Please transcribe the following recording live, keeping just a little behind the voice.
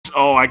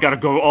Oh, I gotta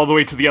go all the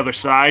way to the other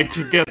side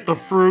to get the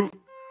fruit.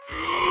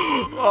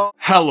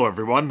 Hello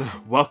everyone,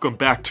 welcome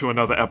back to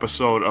another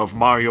episode of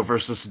Mario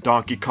vs.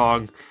 Donkey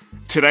Kong.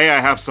 Today I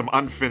have some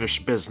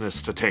unfinished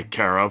business to take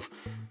care of.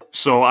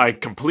 So I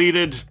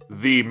completed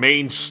the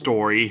main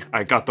story,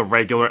 I got the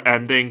regular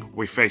ending,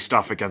 we faced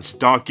off against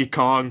Donkey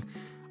Kong.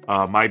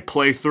 My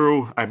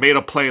playthrough, I made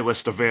a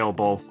playlist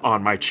available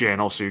on my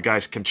channel so you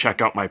guys can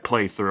check out my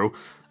playthrough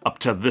up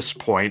to this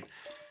point.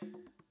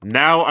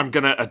 Now I'm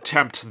gonna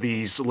attempt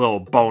these little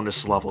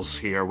bonus levels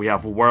here. We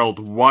have World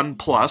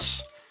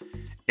 1+,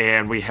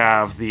 and we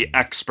have the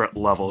Expert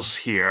levels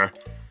here.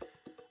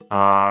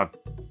 I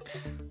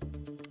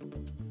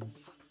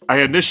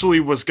initially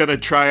was gonna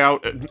try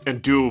out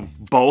and do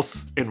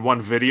both in one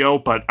video,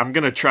 but I'm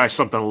gonna try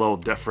something a little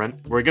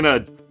different. We're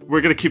gonna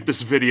keep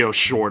this video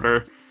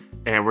shorter,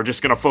 and we're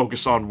just gonna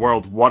focus on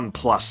World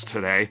 1+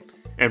 today,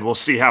 and we'll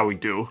see how we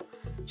do.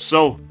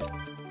 So,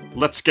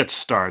 let's get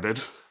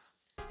started.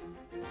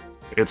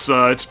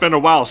 It's been a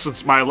while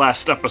since my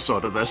last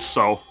episode of this,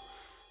 so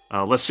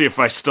let's see if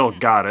I still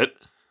got it.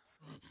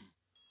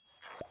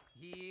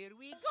 Here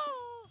we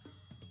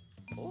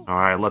go.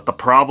 Alright, let the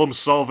problem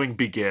solving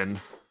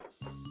begin.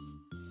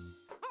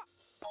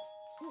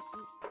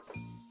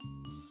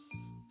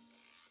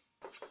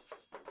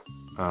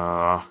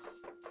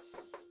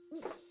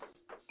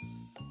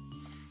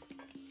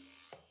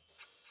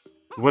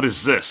 What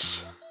is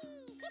this?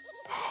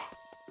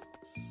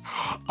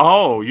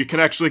 Oh, you can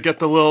actually get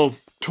the little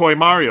Toy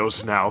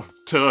Marios now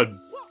to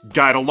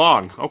guide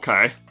along.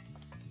 Okay.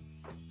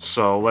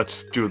 So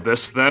let's do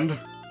this then.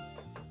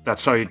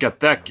 That's how you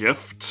get that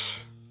gift.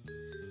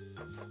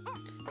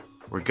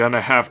 We're gonna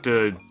have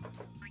to...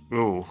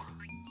 Ooh.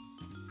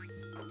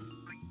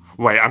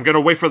 Wait, I'm gonna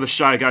wait for the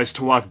Shy Guys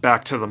to walk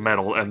back to the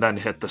middle and then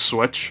hit the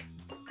switch.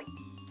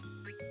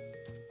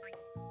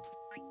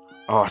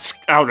 Oh, it's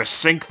out of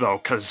sync though,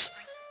 because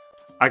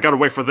I gotta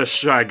wait for this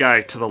Shy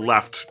Guy to the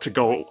left to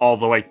go all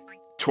the way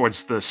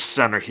towards the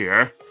center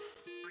here.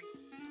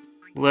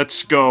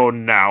 Let's go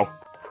now.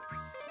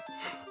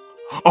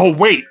 Oh,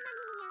 wait!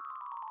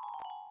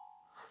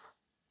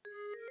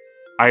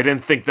 I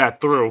didn't think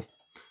that through.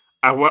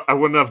 I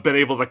wouldn't have been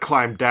able to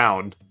climb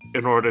down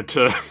in order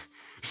to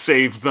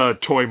save the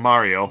Toy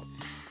Mario.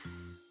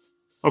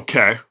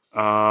 Okay,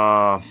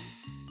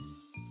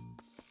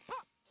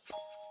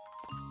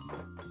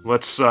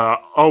 let's,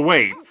 oh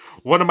wait.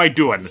 What am I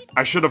doing?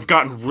 I should have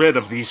gotten rid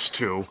of these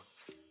two.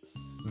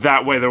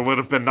 That way there would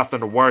have been nothing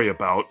to worry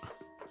about.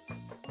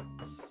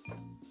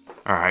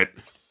 Alright,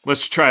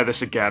 let's try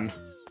this again.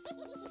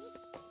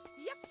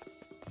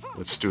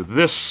 Let's do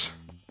this.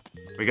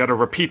 We gotta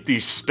repeat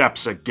these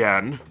steps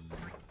again.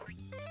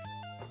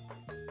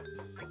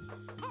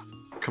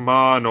 Come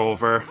on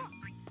over.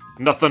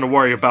 Nothing to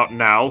worry about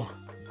now.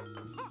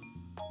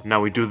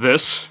 Now we do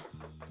this.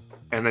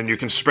 And then you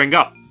can spring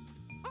up.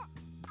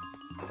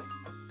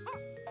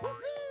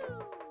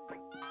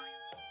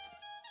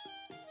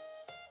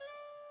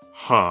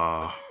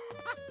 Huh.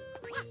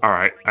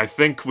 Alright, I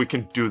think we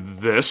can do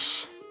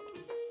this.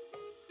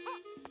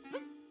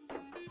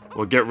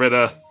 We'll get rid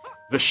of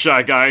the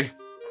Shy Guy.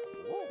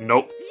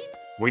 Nope.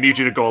 We need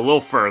you to go a little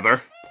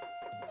further.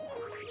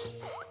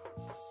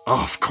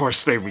 Oh, of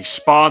course they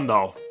respawn,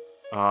 though.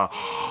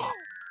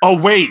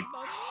 Oh, wait!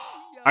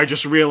 I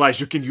just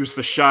realized you can use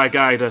the Shy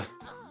Guy to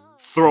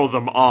throw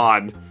them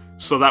on,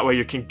 so that way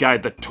you can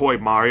guide the Toy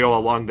Mario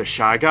along the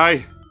Shy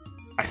Guy.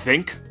 I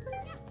think.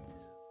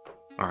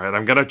 Alright,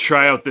 I'm gonna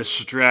try out this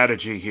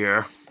strategy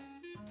here.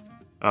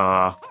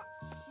 Oh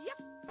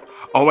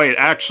wait,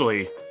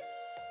 actually,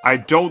 I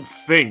don't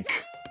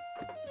think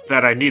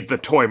that I need the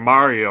Toy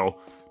Mario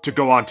to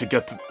go on to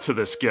get to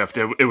this gift.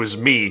 It was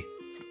me.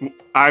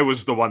 I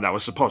was the one that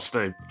was supposed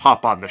to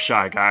hop on the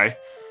Shy Guy.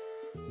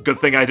 Good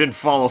thing I didn't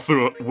follow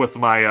through with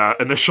my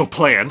initial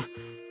plan.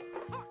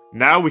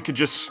 Now we can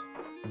just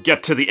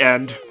get to the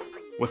end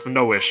with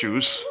no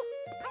issues.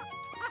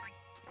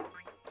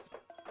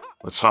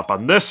 Let's hop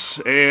on this,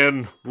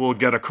 and we'll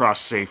get across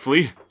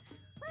safely.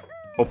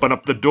 Open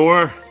up the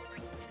door.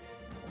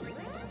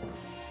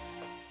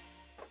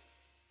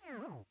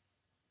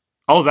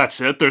 Oh, that's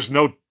it? There's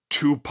no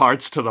two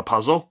parts to the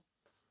puzzle?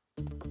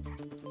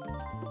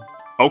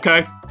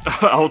 Okay,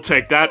 I'll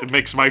take that. It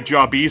makes my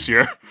job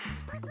easier.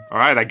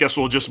 Alright, I guess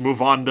we'll just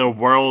move on to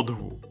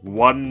World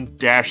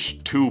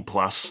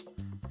 1-2+.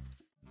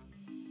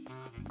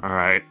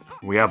 Alright,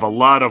 we have a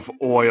lot of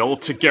oil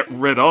to get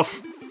rid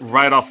of.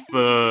 Right off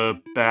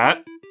the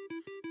bat.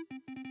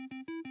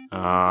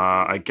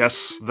 I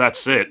guess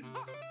that's it.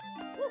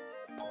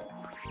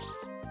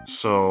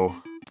 So...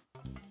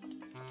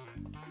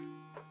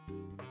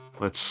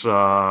 let's,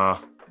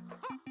 get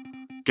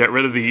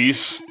rid of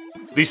these.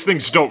 These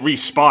things don't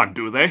respawn,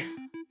 do they?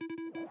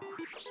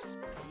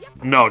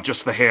 No,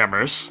 just the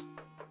hammers.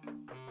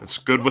 That's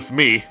good with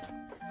me.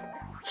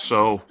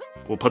 So,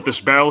 we'll put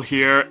this barrel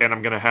here, and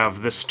I'm gonna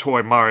have this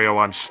Toy Mario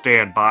on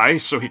standby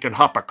so he can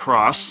hop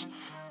across.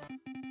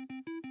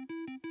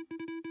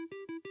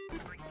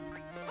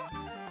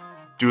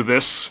 Do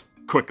this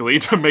quickly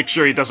to make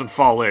sure he doesn't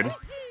fall in.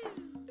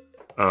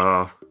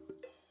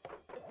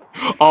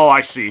 Oh,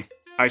 I see.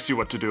 I see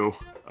what to do.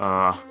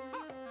 I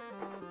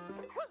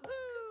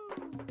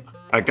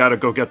gotta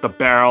go get the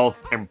barrel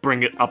and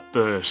bring it up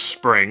the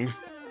spring.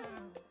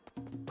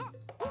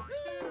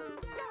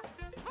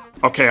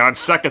 Okay, on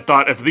second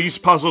thought, if these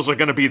puzzles are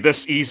gonna be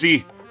this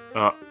easy...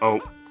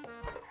 oh.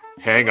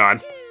 Hang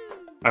on.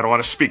 I don't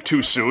want to speak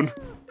too soon.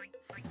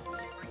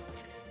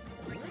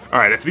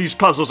 Alright, if these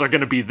puzzles are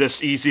gonna be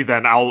this easy,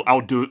 then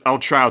I'll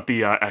try out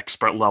the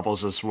expert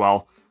levels as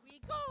well.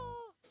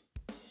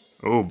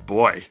 Oh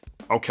boy.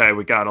 Okay,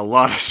 we got a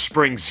lot of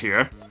springs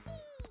here.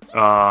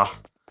 How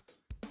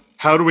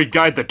do we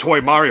guide the toy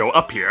Mario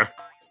up here?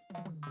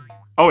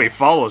 Oh, he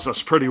follows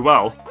us pretty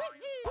well.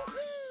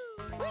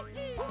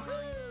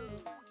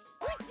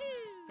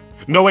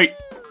 No, wait.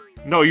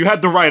 No, you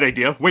had the right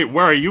idea. Wait,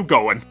 where are you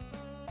going?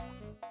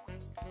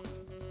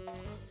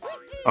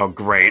 Oh,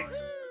 great.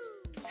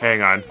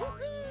 Hang on.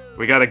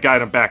 We gotta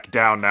guide him back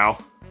down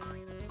now.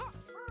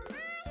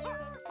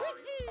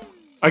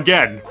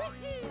 Again.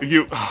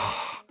 You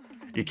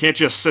can't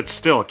just sit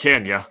still,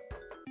 can ya?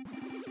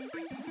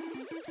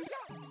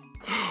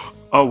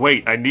 Oh,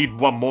 wait, I need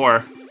one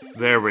more.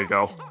 There we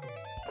go.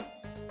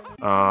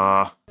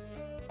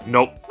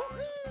 Nope.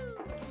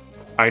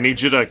 I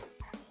need you to...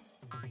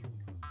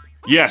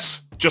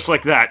 Yes, just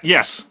like that,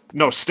 yes.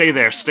 No, stay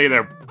there, stay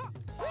there.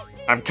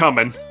 I'm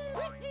coming.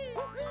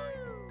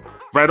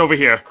 Right over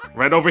here,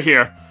 right over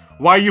here.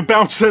 Why are you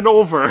bouncing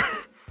over?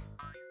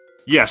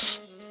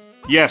 Yes.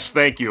 Yes,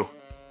 thank you.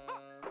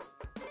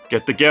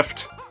 Get the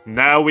gift.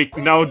 Now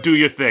do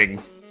your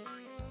thing.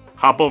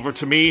 Hop over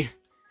to me,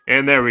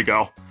 and there we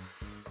go.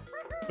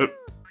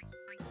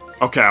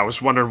 Okay, I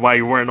was wondering why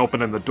you weren't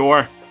opening the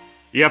door.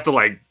 You have to,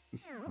 like,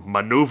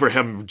 maneuver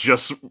him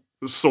just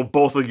so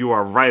both of you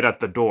are right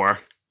at the door.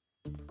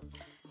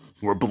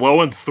 We're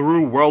blowing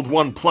through World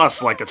 1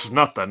 Plus like it's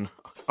nothing,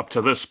 up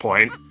to this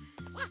point.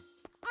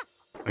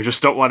 I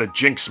just don't want to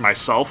jinx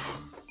myself.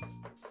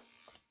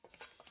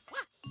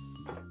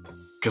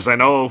 Because I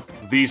know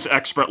these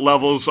expert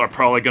levels are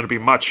probably going to be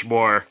much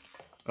more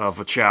of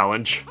a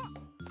challenge.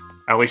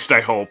 At least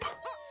I hope.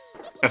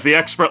 If the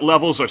expert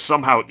levels are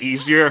somehow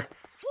easier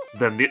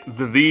than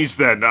these,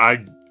 then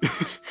I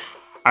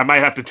might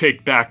have to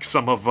take back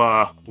some of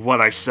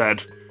what I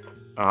said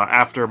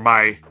after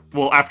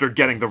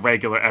getting the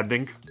regular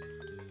ending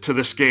to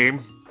this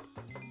game.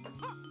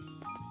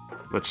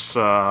 Let's,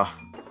 I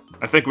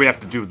think we have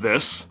to do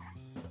this.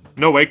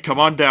 No, wait, come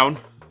on down.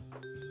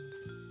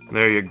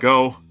 There you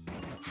go.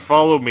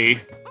 Follow me.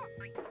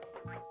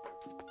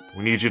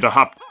 We need you to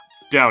hop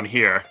down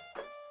here.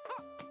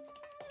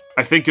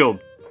 I think you'll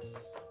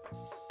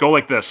go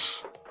like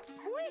this.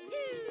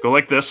 Go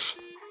like this.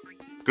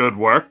 Good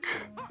work.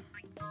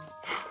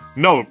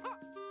 No.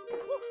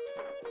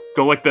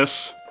 Go like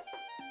this.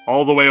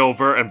 All the way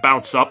over and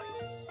bounce up.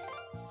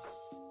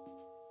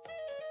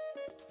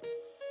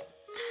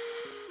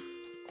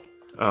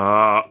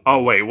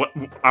 Oh wait, what?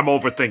 I'm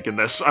overthinking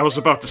this. I was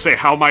about to say,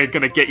 how am I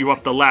gonna get you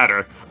up the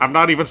ladder? I'm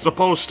not even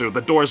supposed to.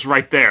 The door's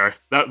right there.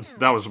 That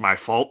was my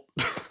fault.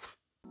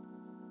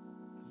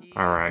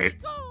 Alright.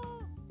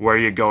 Where are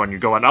you going? You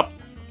going up?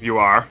 You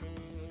are.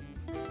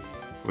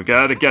 We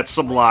gotta get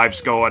some lives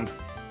going.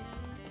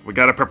 We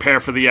gotta prepare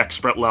for the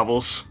expert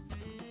levels.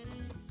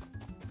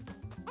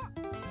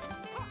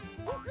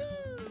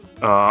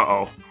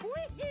 Uh-oh.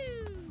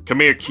 Come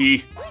here,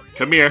 Key.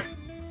 Come here.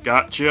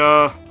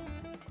 Gotcha.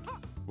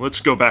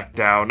 Let's go back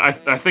down. I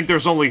think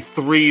there's only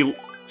 3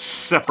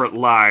 separate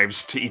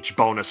lives to each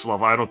bonus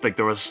level. I don't think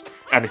there was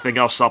anything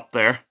else up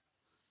there.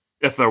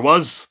 If there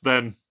was,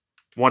 then,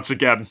 once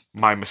again,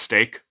 my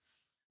mistake.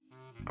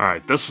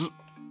 Alright, this is...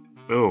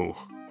 Ooh.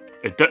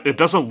 It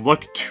doesn't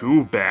look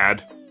too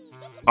bad.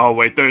 Oh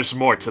wait, there's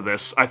more to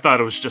this. I thought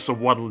it was just a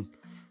one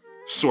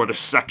sort of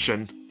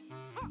section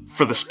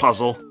for this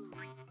puzzle.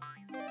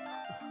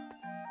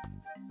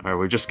 Alright,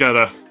 we just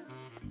gotta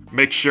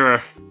make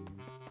sure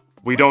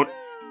we don't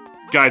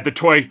guide the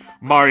toy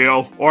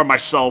Mario or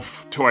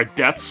myself to our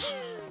deaths.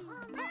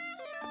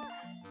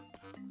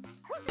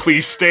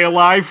 Please stay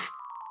alive?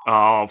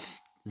 Oh,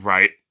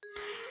 right.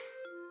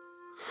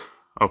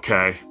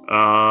 Okay,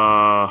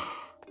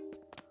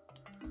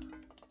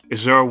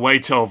 is there a way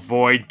to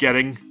avoid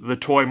getting the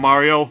toy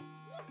Mario?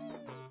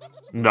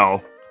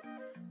 No.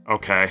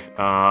 Okay,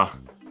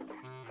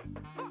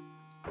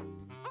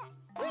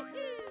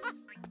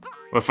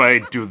 what if I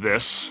do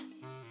this?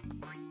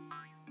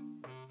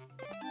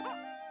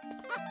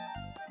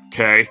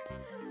 Okay.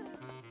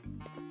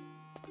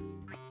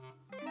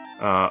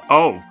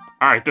 Oh,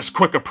 alright, this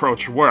quick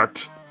approach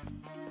worked.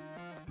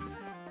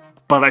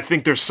 But I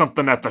think there's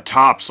something at the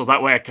top, so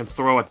that way I can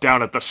throw it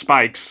down at the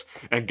spikes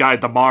and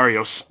guide the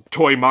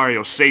toy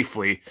Mario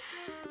safely.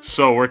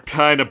 So we're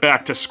kinda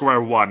back to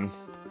square one.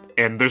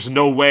 And there's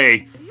no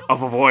way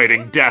of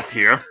avoiding death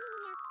here.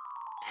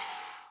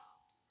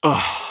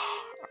 Ugh.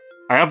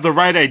 I have the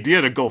right idea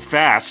to go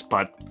fast,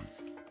 but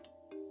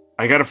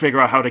I gotta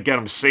figure out how to get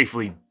him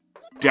safely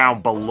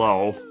down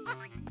below.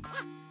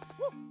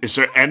 Is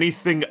there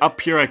anything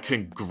up here I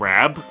can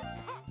grab?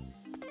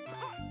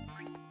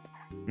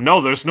 No,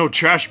 there's no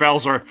trash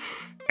barrels or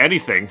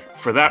anything,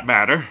 for that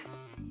matter.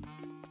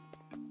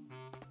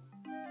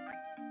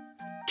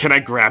 Can I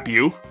grab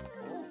you?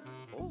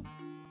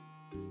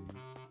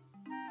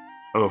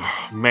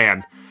 Oh,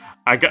 man.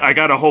 I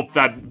gotta hope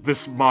that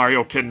this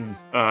Mario can,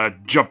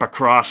 jump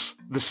across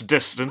this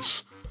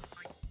distance.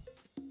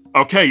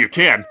 Okay, you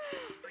can.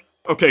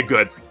 Okay,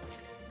 good.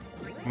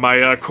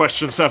 My,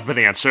 questions have been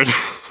answered.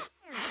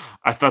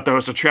 I thought there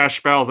was a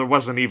trash barrel, there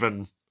wasn't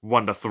even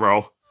one to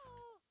throw.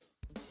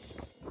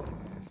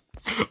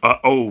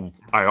 Oh,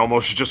 I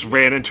almost just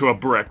ran into a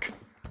brick.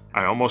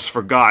 I almost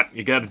forgot.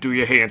 You gotta do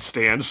your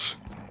handstands.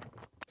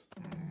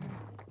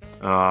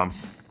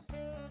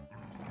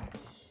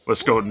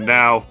 Let's go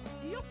now,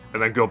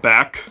 and then go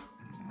back.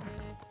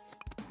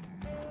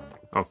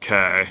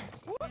 Okay.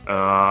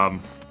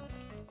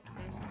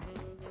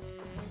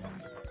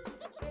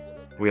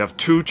 We have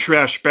 2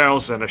 trash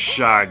barrels and a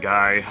Shy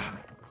Guy.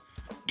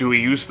 Do we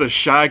use the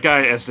Shy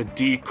Guy as a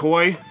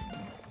decoy?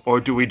 Or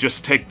do we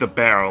just take the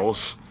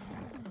barrels?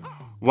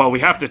 Well,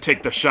 we have to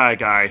take the Shy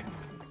Guy,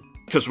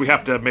 because we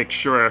have to make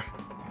sure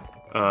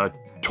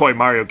Toy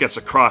Mario gets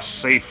across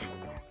safe.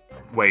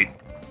 Wait.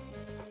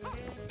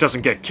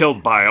 Doesn't get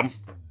killed by him,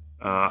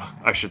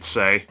 I should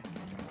say.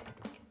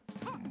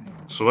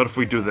 So what if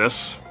we do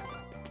this?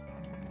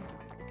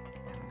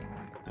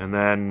 And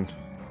then...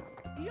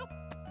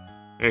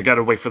 I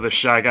gotta wait for the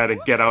Shy Guy to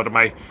get out of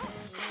my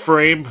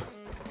frame.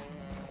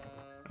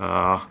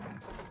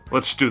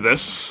 Let's do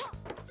this.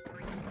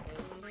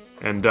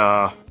 And,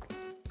 oh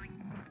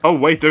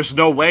wait, there's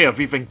no way of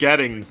even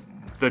getting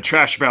the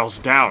trash barrels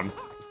down.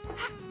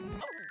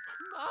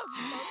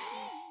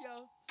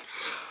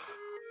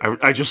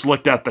 I just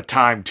looked at the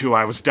time, too.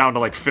 I was down to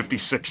like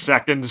 56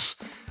 seconds.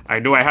 I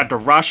knew I had to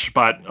rush,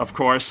 but, of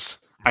course,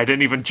 I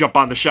didn't even jump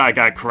on the Shy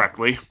Guy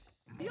correctly.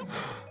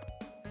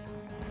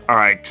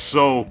 Alright,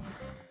 so...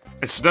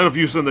 instead of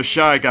using the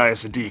Shy Guy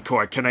as a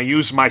decoy, can I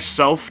use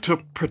myself to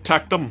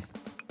protect him?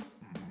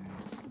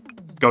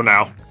 Go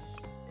now.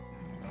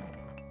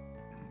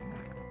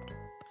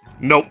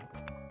 Nope.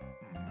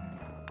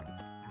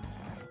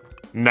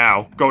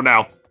 Now. Go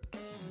now.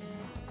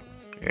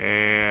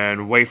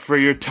 And wait for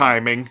your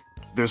timing.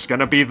 There's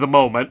gonna be the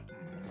moment.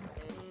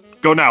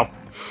 Go now.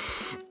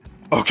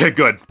 Okay,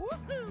 good.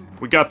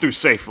 We got through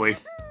safely.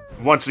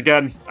 Once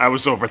again, I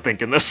was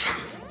overthinking this.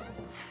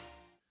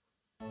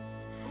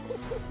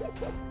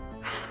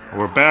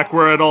 We're back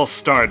where it all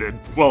started.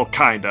 Well,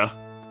 kinda.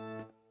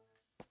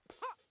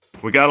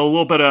 We got a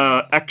little bit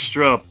of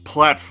extra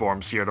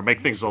platforms here to make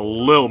things a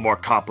little more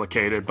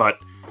complicated, but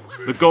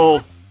the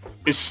goal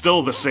is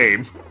still the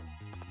same.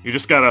 You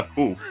just gotta,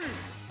 ooh,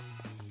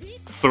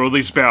 throw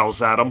these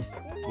barrels at him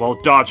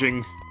while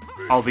dodging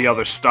all the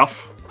other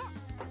stuff.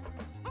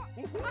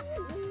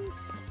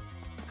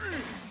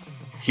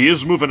 He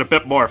is moving a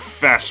bit more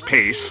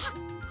fast-paced,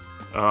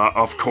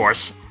 of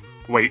course.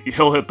 Wait,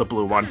 he'll hit the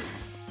blue one.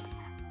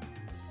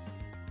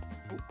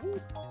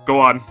 Go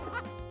on.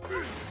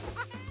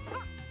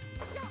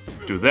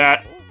 Do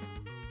that.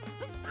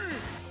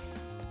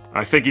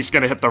 I think he's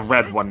gonna hit the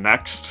red one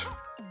next.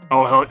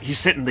 Oh,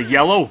 he's hitting the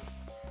yellow?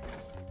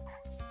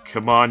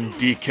 Come on,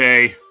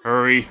 DK,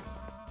 hurry.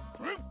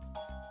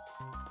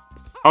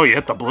 Oh, you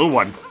hit the blue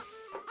one.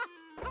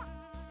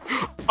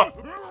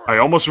 I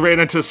almost ran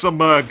into some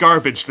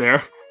garbage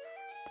there.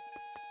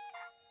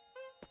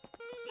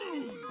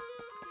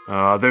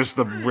 There's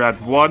the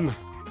red one.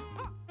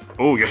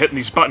 Oh, you're hitting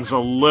these buttons a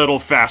little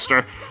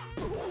faster.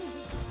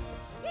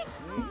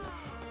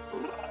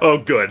 Oh,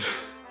 good.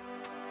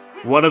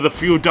 One of the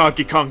few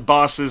Donkey Kong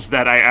bosses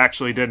that I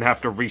actually didn't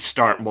have to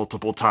restart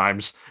multiple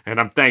times, and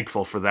I'm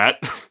thankful for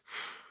that.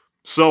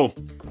 So,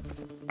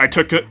 I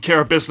took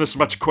care of business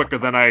much quicker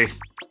than I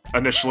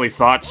initially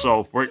thought,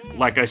 so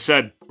like I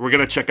said, we're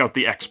gonna check out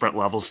the expert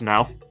levels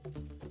now.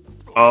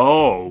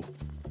 Oh.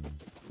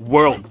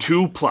 World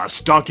 2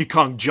 Plus, Donkey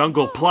Kong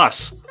Jungle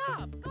Plus.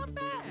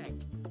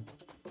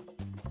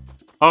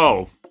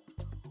 Oh.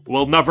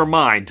 Well, never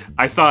mind.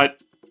 I thought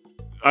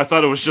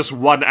it was just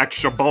one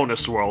extra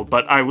bonus world,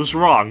 but I was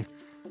wrong.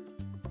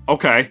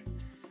 Okay.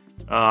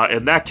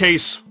 In that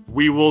case,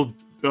 we will,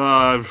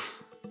 alright,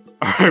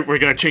 we're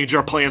gonna change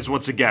our plans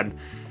once again.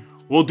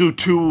 We'll do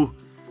two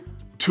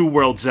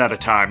worlds at a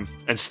time,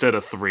 instead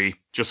of 3,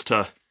 just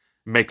to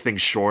make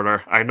things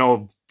shorter. I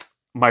know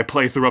my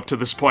playthrough up to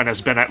this point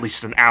has been at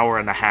least an hour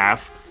and a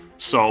half,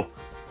 so,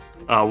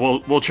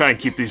 we'll try and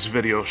keep these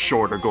videos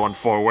shorter going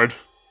forward.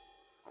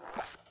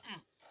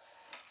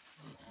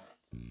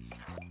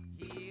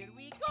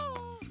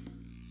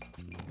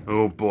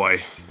 Oh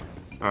boy.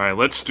 Alright,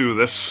 let's do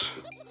this.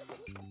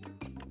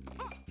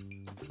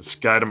 Let's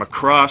guide him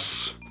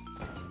across.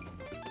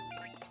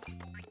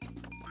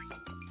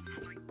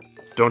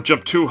 Don't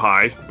jump too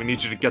high. We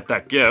need you to get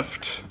that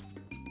gift.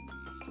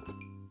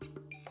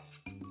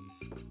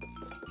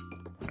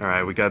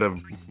 Alright, we gotta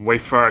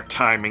wait for our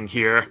timing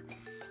here.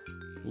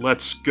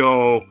 Let's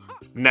go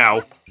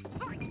now.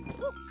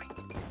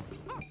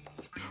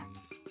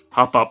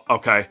 Hop up.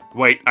 Okay.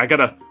 Wait, I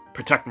gotta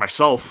protect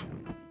myself.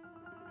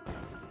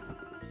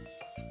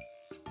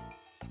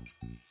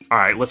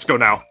 Alright, let's go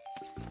now.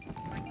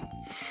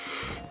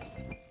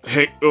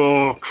 Hey,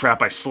 oh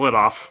crap, I slid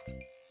off.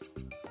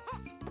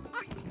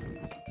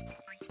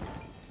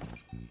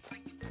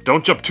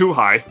 Don't jump too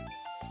high.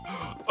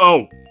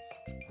 Oh!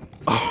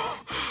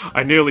 Oh,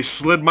 I nearly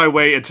slid my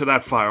way into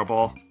that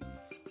fireball.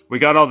 We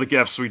got all the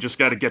gifts, we just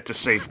gotta get to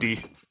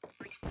safety.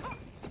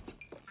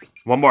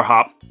 One more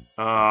hop.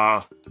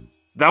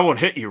 That won't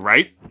hit you,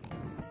 right?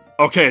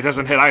 Okay, it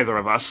doesn't hit either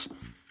of us.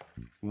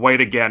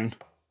 Wait again.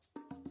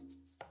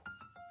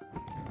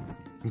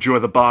 Enjoy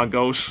the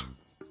bongos.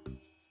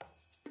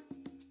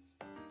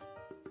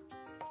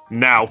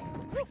 Now.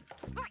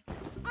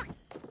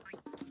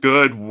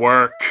 Good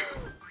work.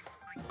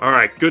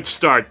 Alright, good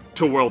start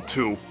to World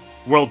 2.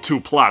 World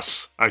 2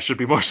 Plus, I should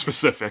be more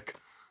specific.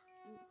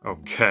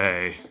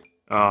 Okay.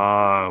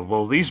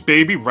 Will these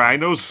baby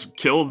rhinos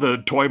kill the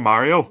toy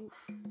Mario?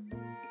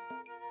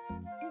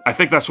 I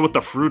think that's what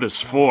the fruit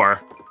is for.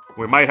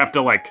 We might have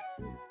to, like,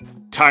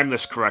 time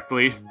this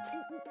correctly.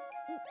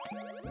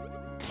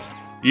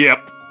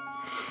 Yep.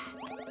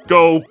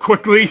 Go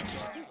quickly.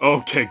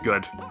 Okay,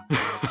 good.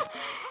 A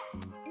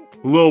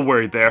little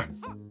worried there.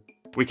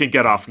 We can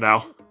get off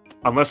now.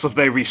 Unless if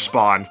they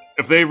respawn.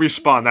 If they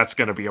respawn, that's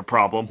gonna be a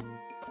problem.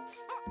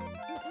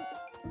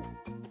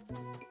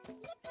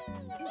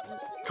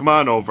 Come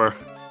on over.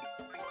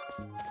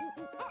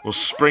 We'll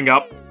spring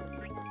up.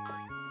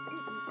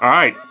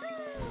 Alright.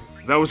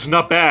 That was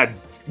not bad.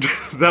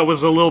 That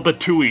was a little bit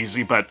too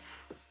easy, but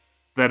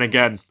then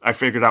again, I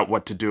figured out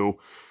what to do.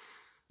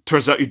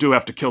 Turns out you do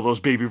have to kill those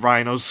baby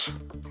rhinos.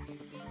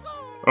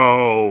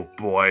 Oh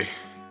boy.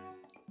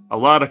 A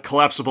lot of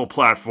collapsible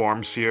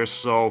platforms here,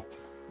 so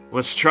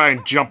let's try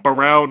and jump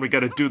around. We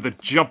gotta do the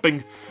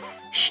jumping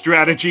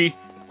strategy.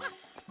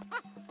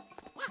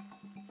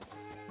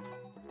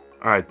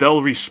 Alright,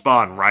 they'll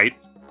respawn, right?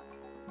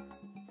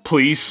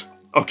 Please?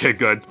 Okay,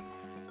 good.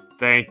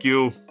 Thank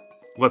you.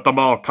 Let them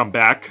all come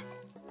back.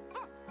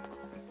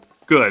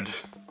 Good.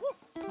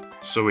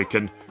 So we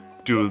can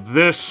do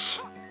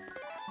this.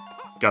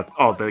 Got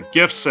all the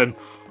gifts and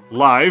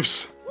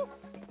lives.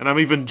 And I'm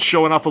even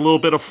showing off a little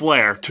bit of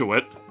flair to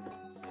it.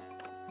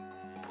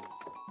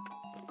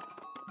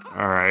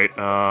 Alright,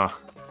 oh,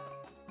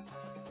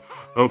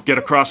 get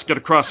across, get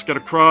across, get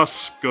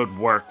across. Good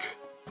work.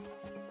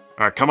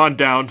 Alright, come on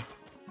down.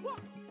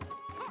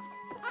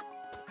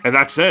 And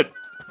that's it.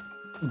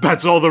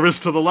 That's all there is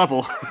to the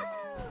level.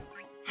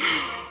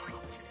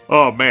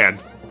 Oh, man.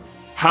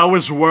 How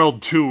is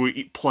World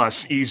 2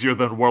 Plus easier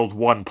than World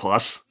 1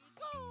 Plus?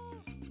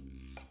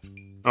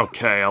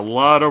 Okay, a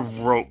lot of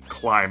rope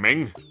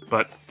climbing,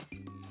 but...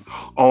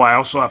 Oh, I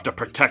also have to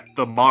protect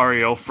the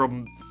Mario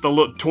from...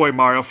 the toy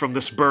Mario from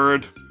this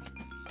bird.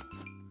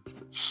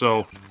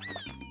 So...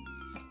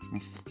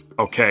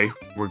 Okay,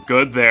 we're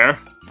good there.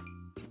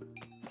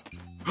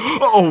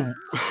 Oh!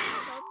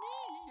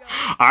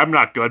 I'm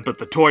not good, but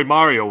the toy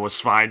Mario was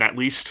fine, at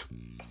least.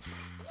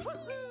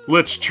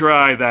 Let's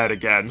try that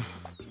again.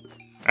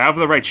 I have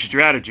the right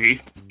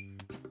strategy.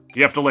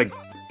 You have to, like,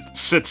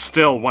 sit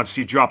still once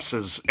he drops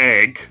his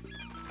egg.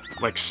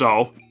 Like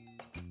so.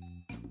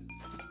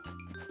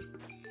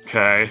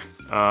 Okay,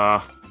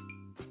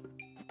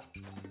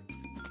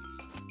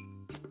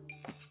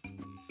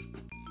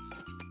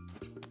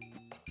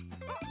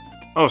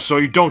 Oh, so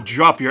you don't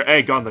drop your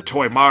egg on the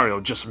toy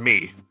Mario, just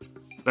me.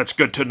 That's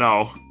good to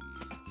know.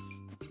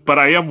 But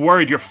I am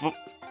worried you're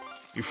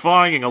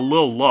flying a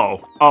little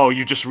low. Oh,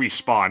 you just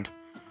respawned.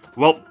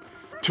 Well,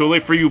 too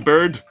late for you,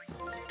 bird.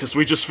 Because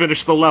we just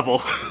finished the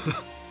level.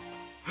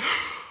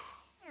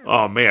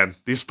 Oh man,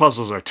 these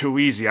puzzles are too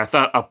easy. I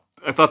thought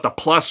the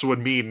plus would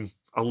mean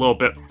a little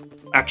bit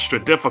extra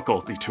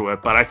difficulty to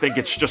it, but I think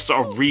it's just a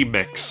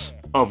remix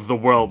of the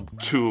World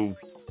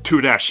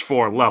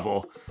 2-4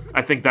 level.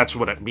 I think that's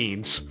what it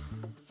means.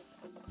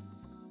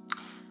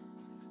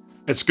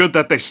 It's good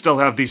that they still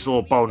have these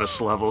little bonus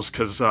levels,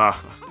 because,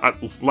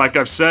 like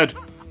I've said,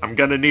 I'm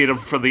gonna need them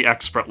for the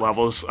expert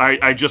levels.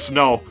 I just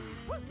know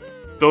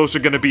those are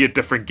gonna be a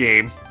different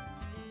game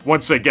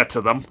once they get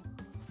to them.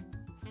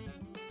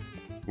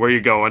 Where are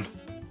you going?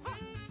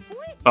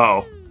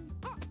 Uh-oh.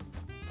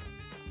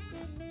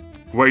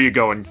 Where are you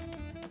going?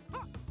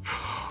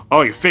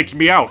 Oh, you faked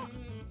me out.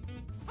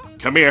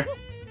 Come here.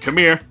 Come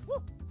here.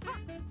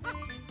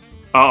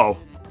 Uh-oh.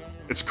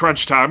 It's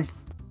crunch time.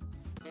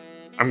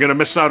 I'm gonna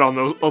miss out on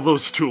all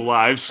those 2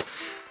 lives.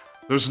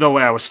 There's no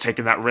way I was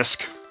taking that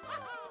risk.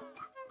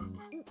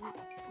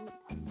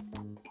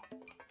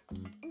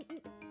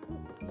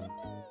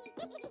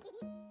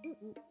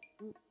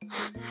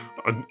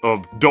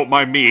 Oh, don't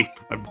mind me.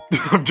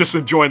 I'm just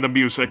enjoying the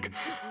music.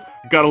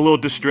 Got a little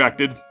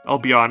distracted, I'll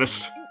be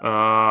honest.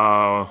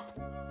 What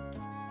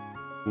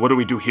do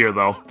we do here,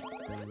 though?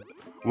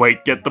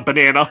 Wait, get the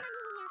banana.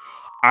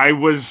 I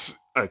was,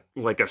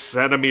 like a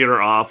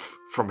centimeter off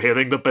from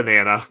hitting the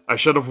banana. I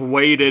should have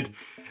waited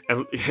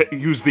and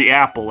used the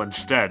apple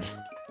instead.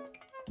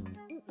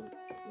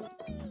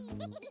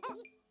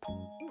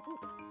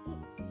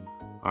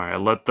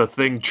 Alright, let the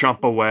thing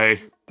chomp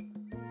away.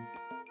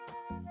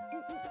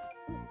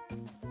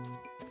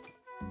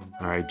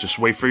 Alright, just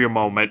wait for your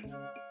moment.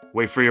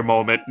 Wait for your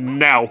moment.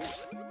 Now!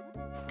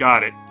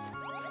 Got it.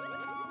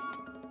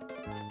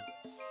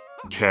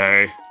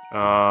 Okay.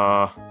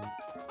 Oh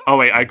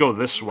wait, I go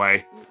this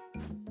way.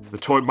 The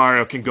Toy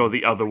Mario can go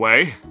the other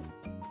way.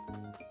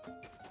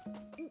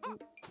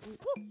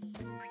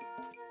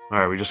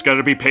 Alright, we just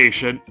gotta be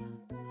patient.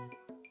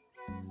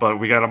 But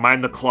we gotta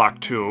mind the clock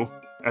too,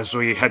 as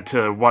we head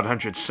to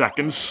 100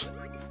 seconds.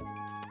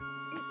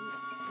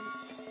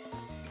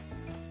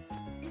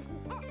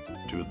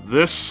 Do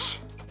this.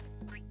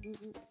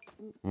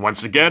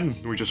 Once again,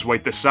 we just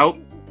wait this out.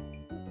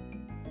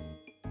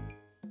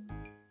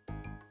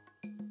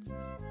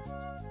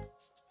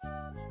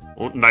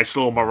 Oh, nice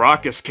little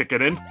maracas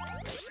kicking in.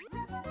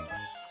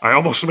 I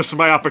almost missed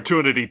my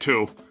opportunity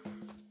too.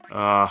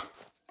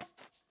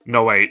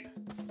 No wait.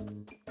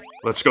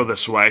 Let's go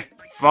this way.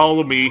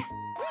 Follow me.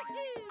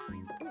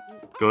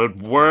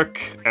 Good work,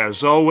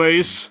 as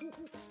always.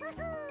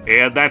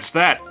 And that's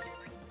that.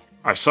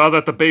 I saw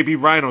that the baby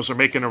rhinos are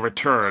making a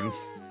return.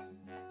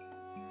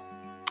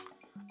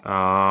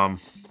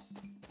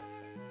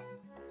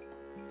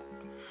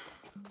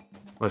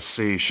 Let's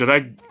see,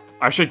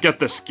 I should get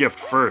this gift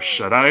first,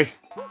 should I?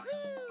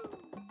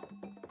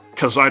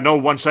 Because I know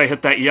once I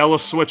hit that yellow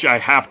switch, I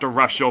have to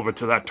rush over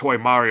to that Toy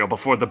Mario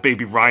before the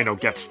baby rhino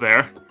gets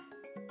there.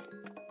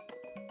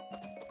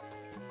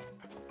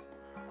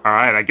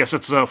 Alright, I guess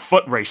it's a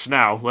foot race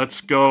now.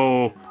 Let's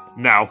go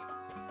now.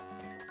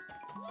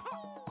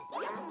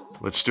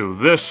 Let's do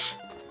this.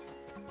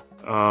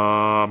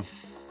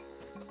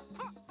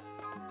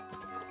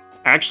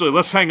 Actually,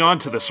 let's hang on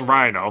to this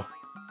rhino.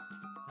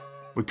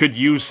 We could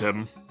use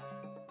him.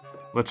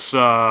 Let's,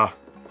 will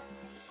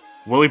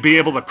he be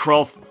able to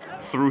crawl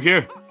through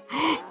here?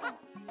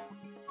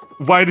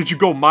 Why did you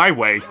go my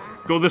way?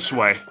 Go this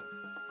way.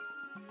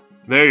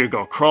 There you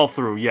go. Crawl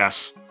through,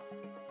 yes.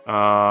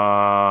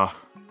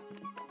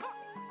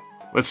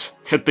 Let's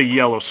hit the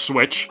yellow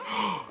switch.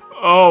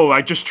 Oh,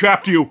 I just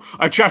trapped you.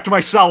 I trapped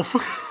myself.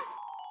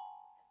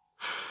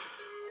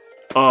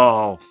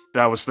 Oh,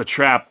 that was the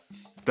trap.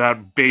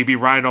 That baby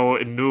rhino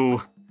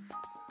knew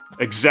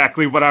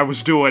exactly what I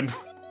was doing.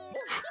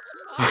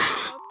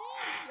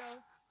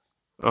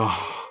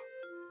 Oh,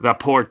 that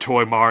poor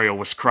Toy Mario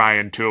was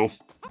crying too.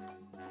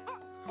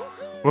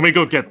 Let me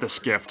go get this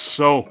gift.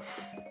 So,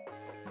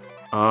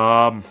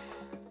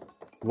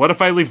 what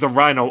if I leave the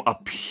rhino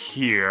up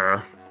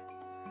here?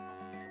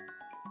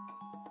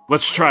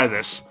 Let's try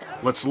this.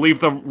 Let's leave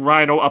the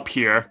rhino up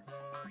here.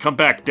 Come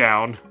back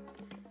down.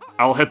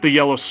 I'll hit the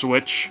yellow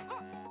switch.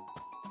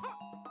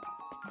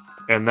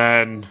 And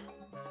then...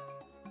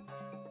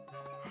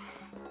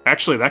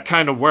 Actually, that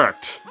kind of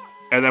worked.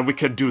 And then we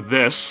could do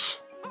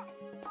this.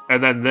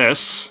 And then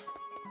this.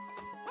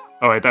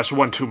 Alright, that's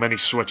one too many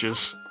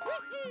switches.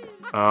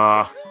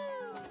 I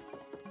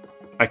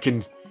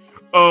can...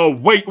 Oh,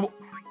 wait!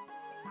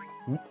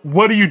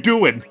 What are you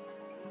doing?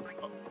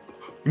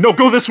 No,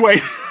 go this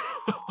way!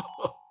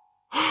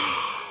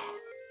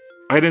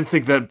 I didn't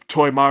think that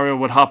Toy Mario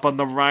would hop on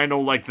the rhino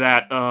like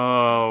that.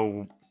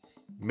 Oh...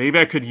 Maybe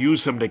I could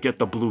use him to get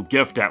the blue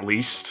gift, at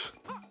least.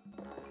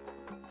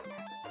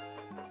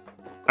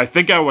 I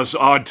think I was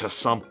on to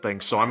something,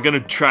 so I'm gonna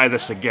try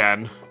this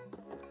again.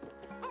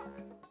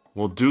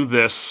 We'll do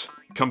this.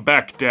 Come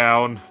back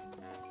down.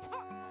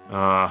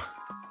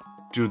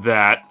 Do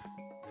that.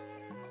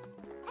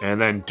 And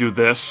then do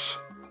this.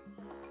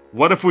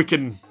 What if we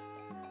can...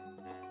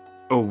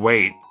 Oh,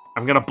 wait.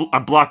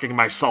 I'm blocking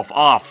myself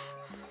off.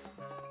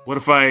 What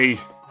if I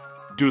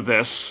do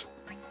this?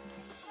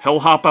 He'll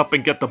hop up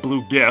and get the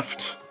blue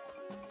gift.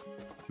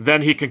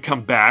 Then he can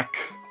come back.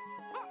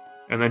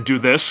 And then do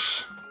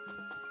this.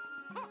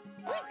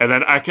 And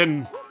then I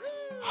can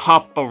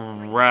hop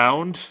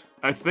around,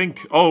 I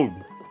think. Oh,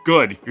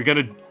 good. You're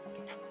gonna...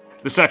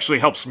 This actually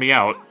helps me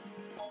out.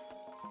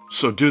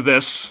 So do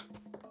this.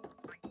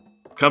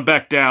 Come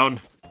back down.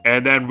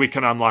 And then we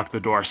can unlock the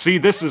door. See,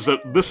 this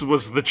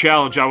was the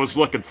challenge I was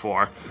looking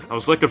for. I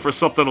was looking for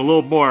something a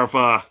little more of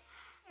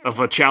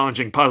a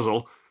challenging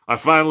puzzle. I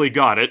finally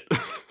got it.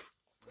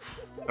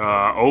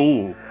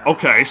 Oh,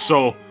 okay,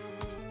 so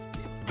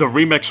the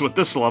remix with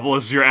this level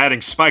is you're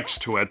adding spikes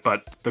to it,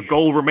 but the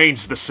goal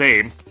remains the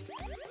same.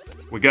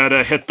 We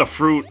gotta hit the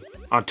fruit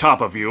on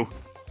top of you.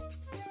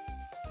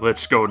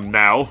 Let's go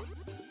now.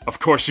 Of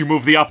course you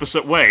moved the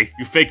opposite way.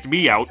 You faked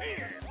me out.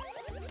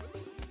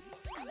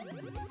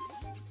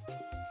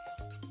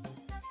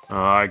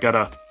 I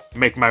gotta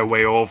make my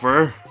way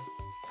over.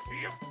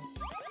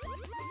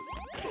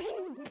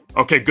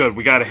 Okay, good,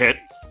 we got a hit.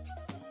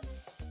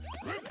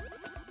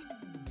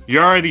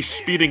 You're already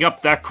speeding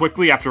up that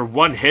quickly after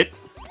one hit?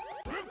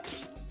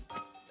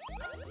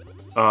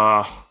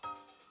 Oh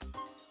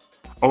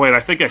wait, I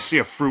think I see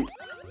a fruit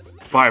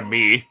by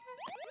me.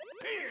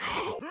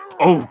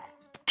 Oh,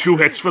 2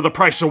 hits for the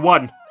price of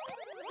 1.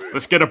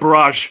 Let's get a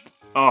barrage.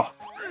 Oh,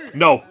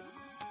 no.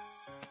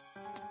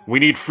 We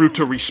need fruit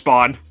to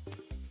respawn.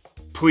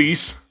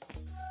 Please.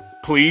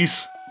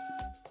 Please.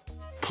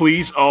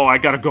 Please. Oh, I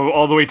gotta go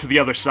all the way to the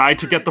other side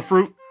to get the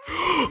fruit.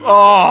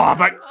 Oh,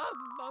 but...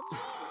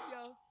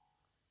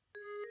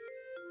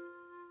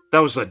 That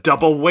was a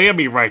double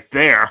whammy right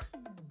there.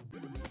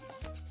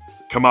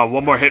 Come on,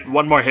 one more hit,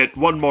 one more hit,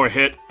 one more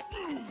hit.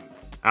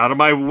 Out of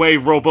my way,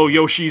 Robo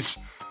Yoshis.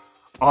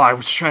 Oh, I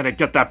was trying to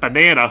get that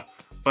banana,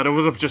 but it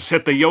would have just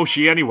hit the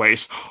Yoshi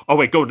anyways. Oh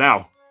wait, go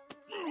now.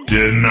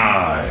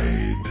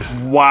 Denied.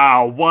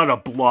 Wow, what a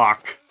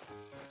block.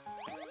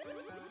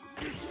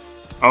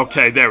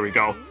 Okay, there we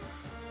go.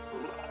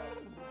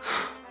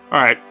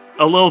 Alright,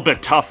 a little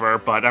bit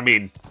tougher, but I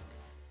mean,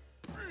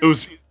 it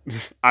was...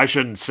 I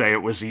shouldn't say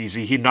it was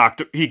easy. He got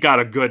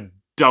a good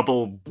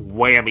double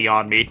whammy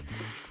on me.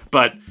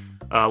 But,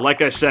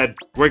 like I said,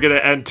 we're gonna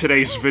end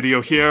today's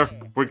video here.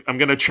 I'm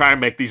gonna try and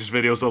make these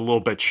videos a little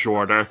bit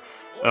shorter,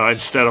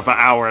 instead of an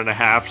hour and a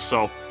half,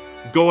 so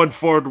going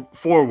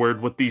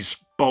forward with these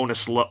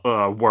bonus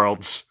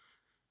worlds,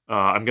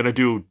 I'm gonna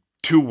do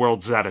 2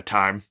 worlds at a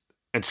time,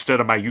 instead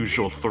of my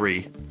usual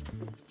 3.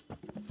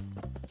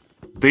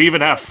 They even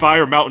have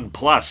Fire Mountain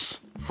Plus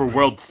for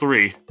World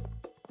 3.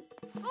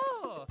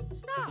 Oh,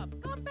 stop!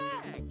 Come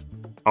back!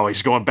 Oh,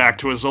 he's going back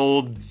to his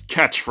old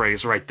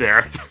catchphrase right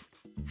there.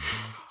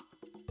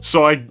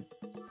 So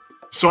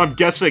I'm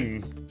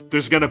guessing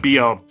there's gonna be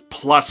a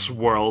plus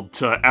world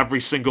to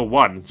every single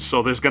one.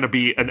 So there's gonna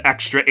be an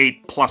extra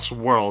 8 plus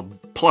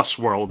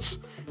worlds,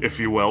 if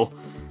you will.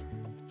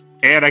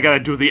 And I gotta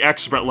do the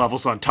expert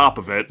levels on top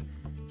of it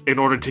in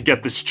order to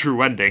get this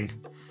true ending.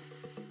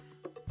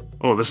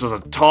 Oh, this is a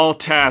tall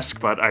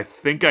task, but I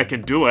think I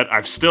can do it.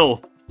 I've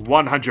still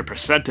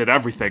 100%ed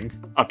everything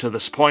up to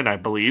this point, I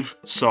believe.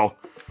 So,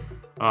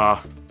 I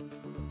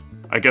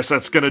guess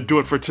that's gonna do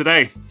it for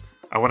today.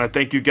 I want to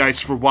thank you guys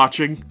for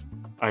watching.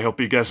 I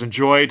hope you guys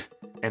enjoyed,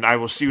 and I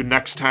will see you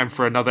next time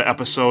for another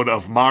episode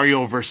of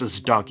Mario vs.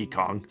 Donkey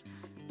Kong.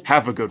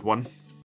 Have a good one.